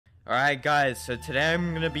Alright guys, so today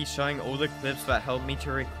I'm going to be showing all the clips that helped me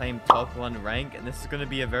to reclaim top 1 rank, and this is going to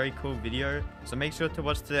be a very cool video, so make sure to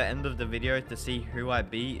watch to the end of the video to see who I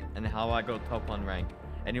beat and how I got top 1 rank.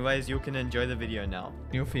 Anyways, you can enjoy the video now.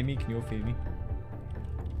 Can you feel me? Can you feel me?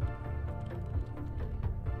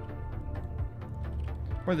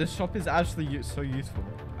 Bro, this shop is actually so useful.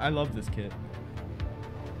 I love this kit.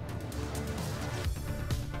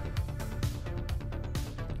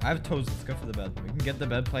 I have toes. Let's go for the bed. We can get the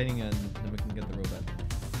bed plating and then we can get the real bed.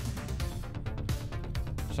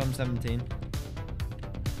 So I'm 17.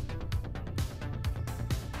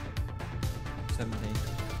 17.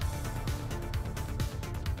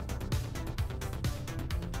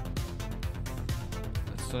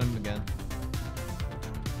 Let's start him again.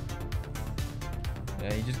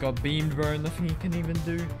 Yeah, he just got beamed, bro. Nothing he can even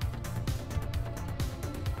do.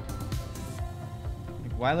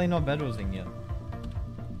 Like, why are they not bedwarsing yet?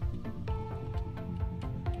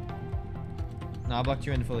 No, I blocked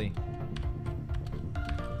you in fully.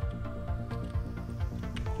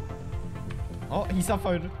 Oh, he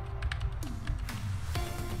suffered.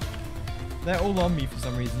 They're all on me for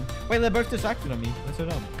some reason. Wait, they're both distracted on me. That's so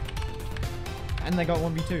dumb. And they got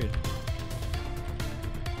 1v2'd.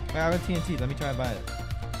 Wait, I got TNT. Let me try and buy it.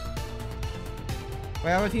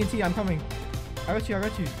 Wait, I got TNT. I'm coming. I got you. I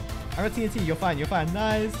got you. I got TNT. You're fine. You're fine.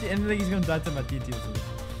 Nice. And then he's gonna die to my TNT or something.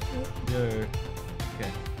 Yo.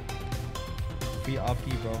 Okay. Free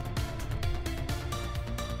RP, bro.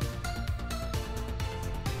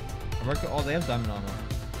 I work. Oh, they have diamond armor.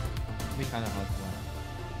 It'll be kind of hard to win.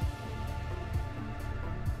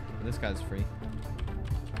 But this guy's free.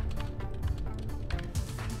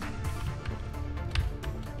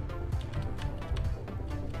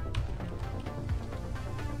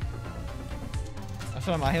 I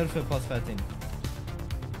shot him. I healed for plus 13.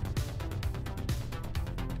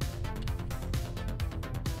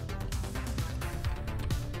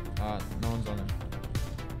 No one's on him.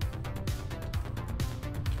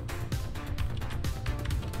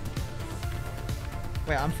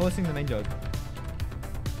 Wait, I'm forcing the main jug.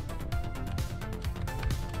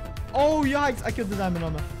 Oh, yikes! I killed the diamond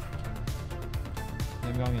armor.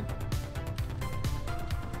 I'm going in.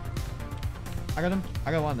 I got him.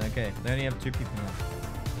 I got one. Okay, they only have 2 people now.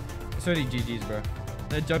 It's already GG's, bro.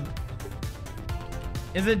 The jug.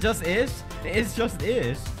 Is it just ish? It's just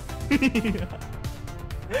ish.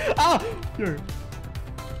 Ah! Yo.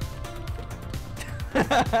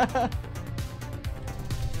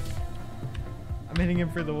 I'm hitting him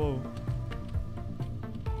through the wall.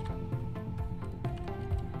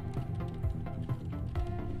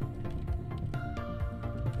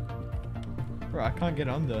 Bro, I can't get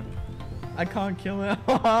under. I can't kill him.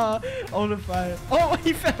 I want to fight. Oh,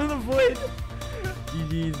 he fell in the void.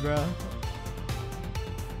 GG's, bro.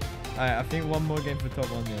 Alright, I think one more game for top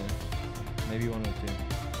 1 here. Maybe 1 or 2.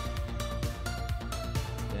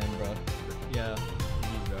 Damn, bro. Yeah.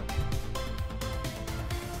 GG, bro.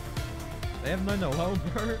 They have no know-how,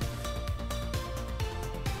 bro. No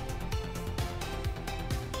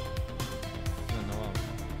know-how.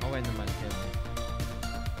 Oh, wait, no man.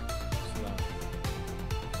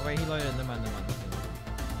 Oh, wait, he loaded. No man.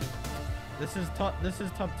 This is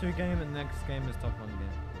top 2 game, and next game is top 1 game.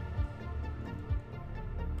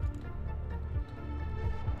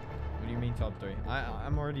 What do you mean top 3?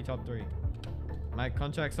 I'm already top 3. My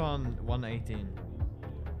contract's on 118.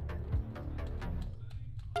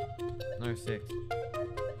 No, 6.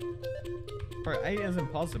 Bro, 8 is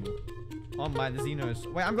impossible. Oh my, the Xenos.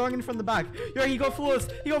 Wait, I'm going in from the back. Yo, he got flawless.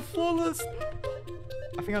 He got flawless.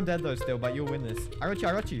 I think I'm dead though still, but you'll win this. I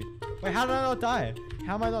got you. Wait, how did I not die?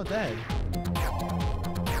 How am I not dead?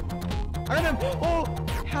 I got him. Oh,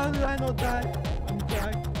 how did I not die? I'm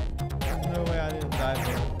dying. There's no way I didn't die,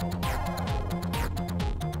 bro.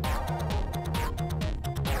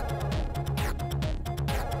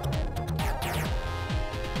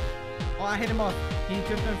 Oh, I hit him off. He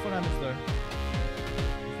took no full damage though.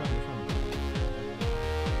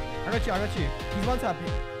 Which one? I got you. He's one tap.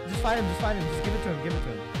 Just fight him. Just give it to him. He's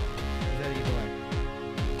there either way.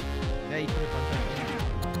 Yeah, he took it one time.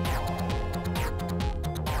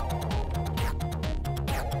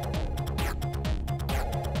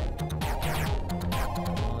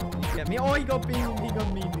 Oh, he got me. Oh, he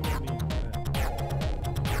got me.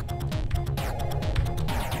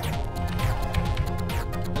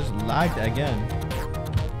 Lagged again.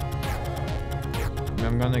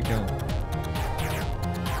 I'm gonna kill him.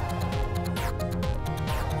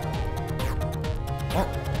 Oh,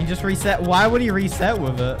 he just reset. Why would he reset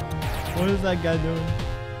with it? What is that guy doing?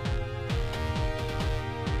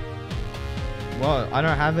 Well, I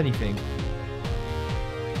don't have anything.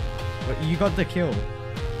 But you got the kill.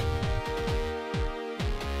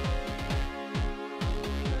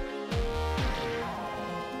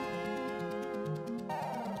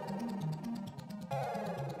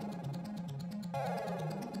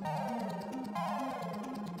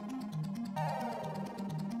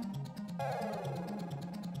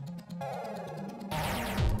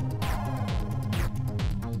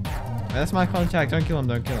 That's my contact. Don't kill him.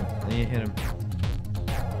 Don't kill him. I need to hit him.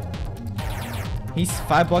 He's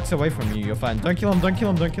 5 blocks away from you. You're fine. Don't kill him. Don't kill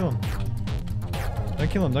him. Don't kill him. Don't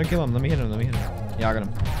kill him. Don't kill him. Let me hit him. Let me hit him. Yeah, I got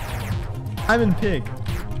him. Diamond pig.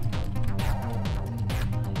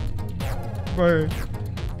 Bro.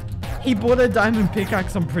 He bought a diamond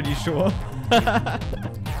pickaxe, I'm pretty sure. He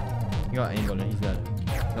got aimed on it. He's dead.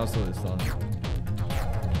 I'll still this last.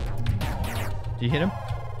 Did you hit him?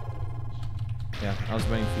 Yeah, I was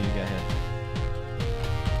waiting for you to get hit.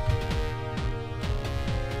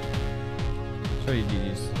 Show you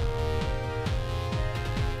GG's.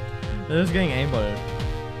 They're just getting aimbotted.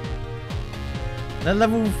 They're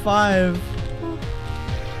level 5.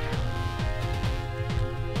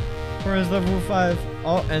 Where is level 5?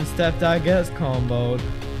 Oh, and stepdad gets comboed.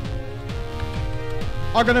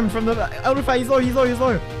 I got him from the Elder. He's low, he's low, he's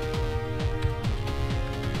low.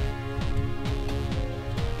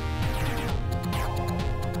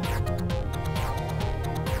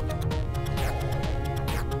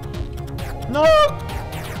 No!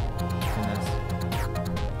 Goodness.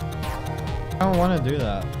 I don't want to do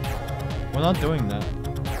that. We're not doing that.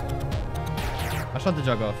 I shot the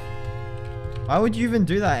jug off. Why would you even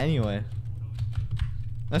do that anyway?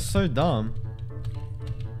 That's so dumb.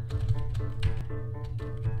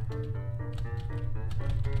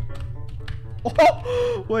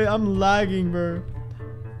 Oh, wait, I'm lagging, bro.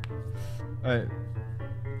 Alright.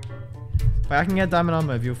 Wait, I can get diamond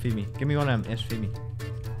armor if you'll feed me. Give me 1 M. Yes, feed me.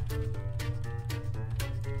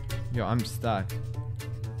 Yo, I'm stuck.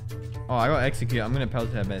 Oh, I got execute. I'm gonna pelt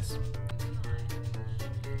her base.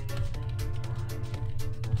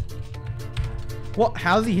 What?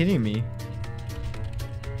 How's he hitting me?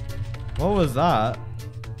 What was that?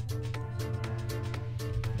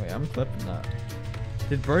 Wait, I'm clipping that.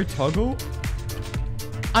 Did bro toggle?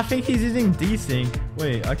 I think he's using desync.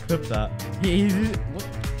 Wait, I clipped that. He's using, what?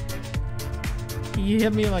 He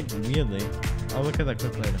hit me like weirdly. I'll look at that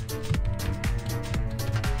clip later.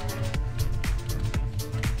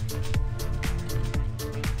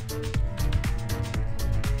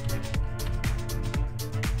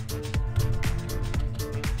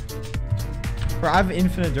 Bro, I have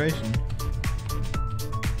infinite duration.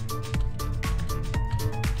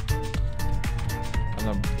 I'm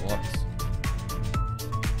on blocks.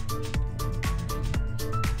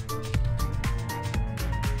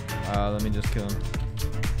 Let me just kill him.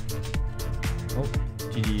 Oh,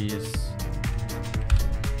 GG's.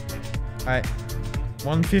 Alright.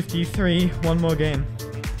 153. One more game.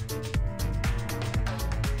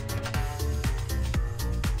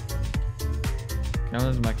 Now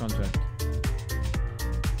this is my contract.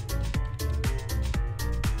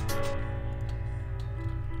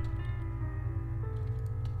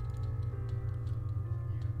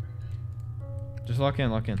 Just lock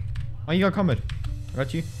in, lock in. Oh, you got combat. I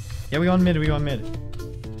got you. Yeah, we on mid, we on mid.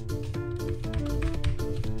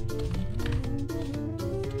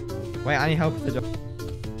 Wait, I need help with the job.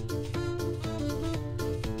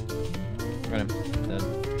 Got him. Dead.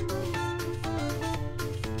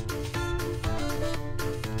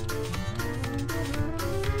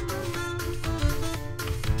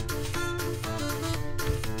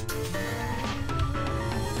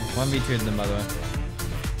 One v2 them, by the way.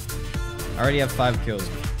 I already have 5 kills.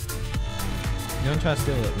 You don't try to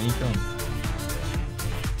steal it when you kill him.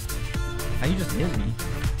 How you just hit me?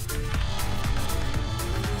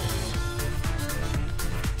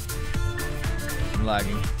 I'm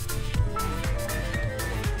lagging.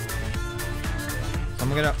 So I'm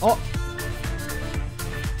gonna. Oh!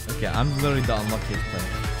 Okay, I'm literally the unluckiest player.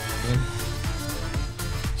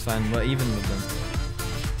 It's fine, we're even with them.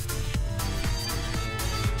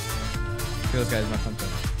 Those guys, my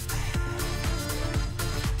contact.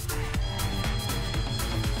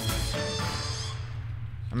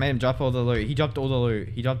 I made him drop all the loot. He dropped all the loot.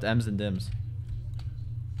 He dropped M's and Dims.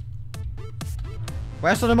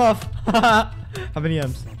 Wait, I shot him off. How many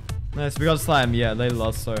M's? Nice, we got slime. Yeah, they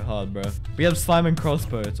lost so hard, bro. We have slime and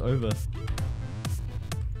crossbow. It's over.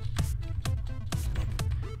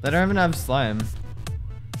 They don't even have slime.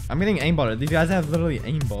 I'm getting aimbotted. These guys have literally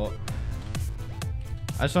aimbot.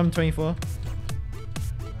 I shot him 24.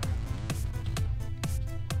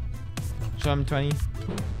 Shot him 20.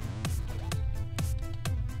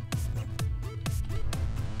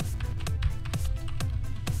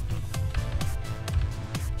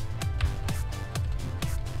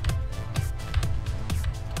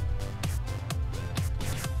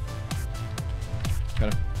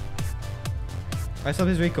 Got him. I saw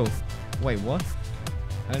his recall. Wait, what?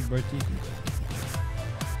 I had bro TP.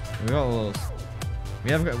 We got all those. We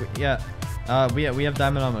have, yeah. We have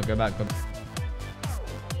diamond armor. Go back. Go back.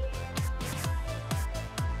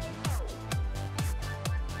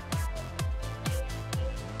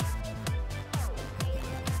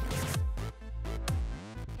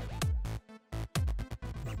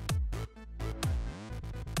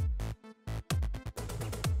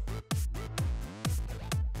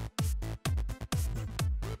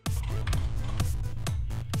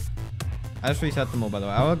 I just reset them all, by the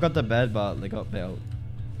way. I got the bed, but they got built.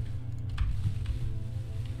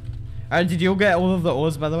 Alright, did you all get all of the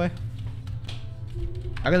ores, by the way?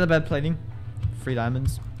 I got the bed plating. 3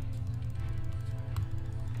 diamonds.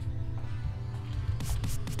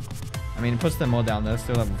 I mean, it puts them all down there.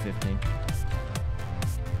 Still level 15.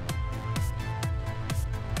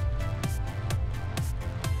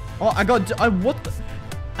 Oh, I got... what the...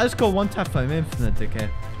 I just got 1 tap from infinite, okay.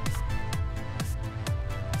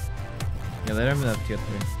 Yeah, they don't even have tier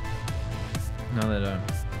 3. No, they don't.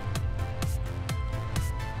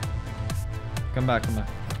 Come back, come back.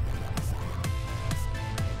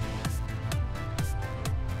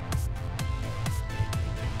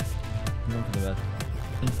 I'm going for the bed.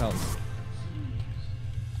 Impulse.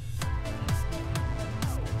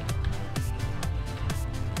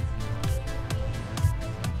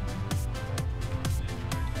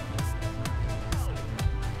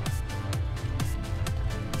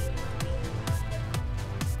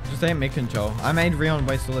 Just ain't mid control. I made Rion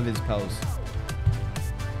waste all of his pels.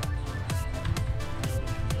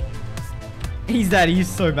 He's dead. He's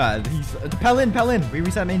so bad. He's pell in. We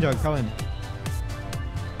reset main jug. Pell in.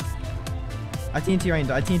 I TNT range.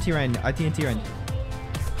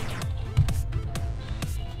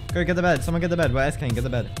 Go get the bed. Someone get the bed. Where's Kane? Get the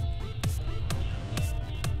bed.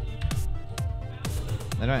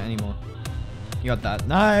 They don't anymore. You got that.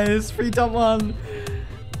 Nice. Free top 1.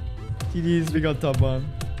 GG's. We got top 1.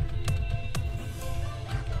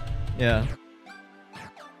 Yeah.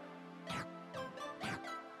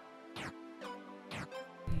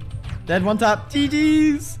 Dead 1 tap.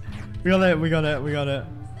 GG's. We got it.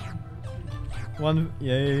 1.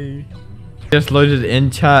 Yay. Just loaded in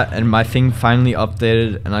chat and my thing finally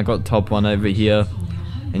updated and I got top 1 over here.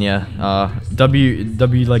 And yeah, W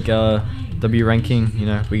ranking, you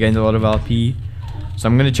know, we gained a lot of RP. So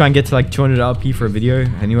I'm gonna try and get to like 200 RP for a video.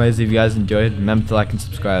 Anyways, if you guys enjoyed, remember to like and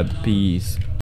subscribe. Peace.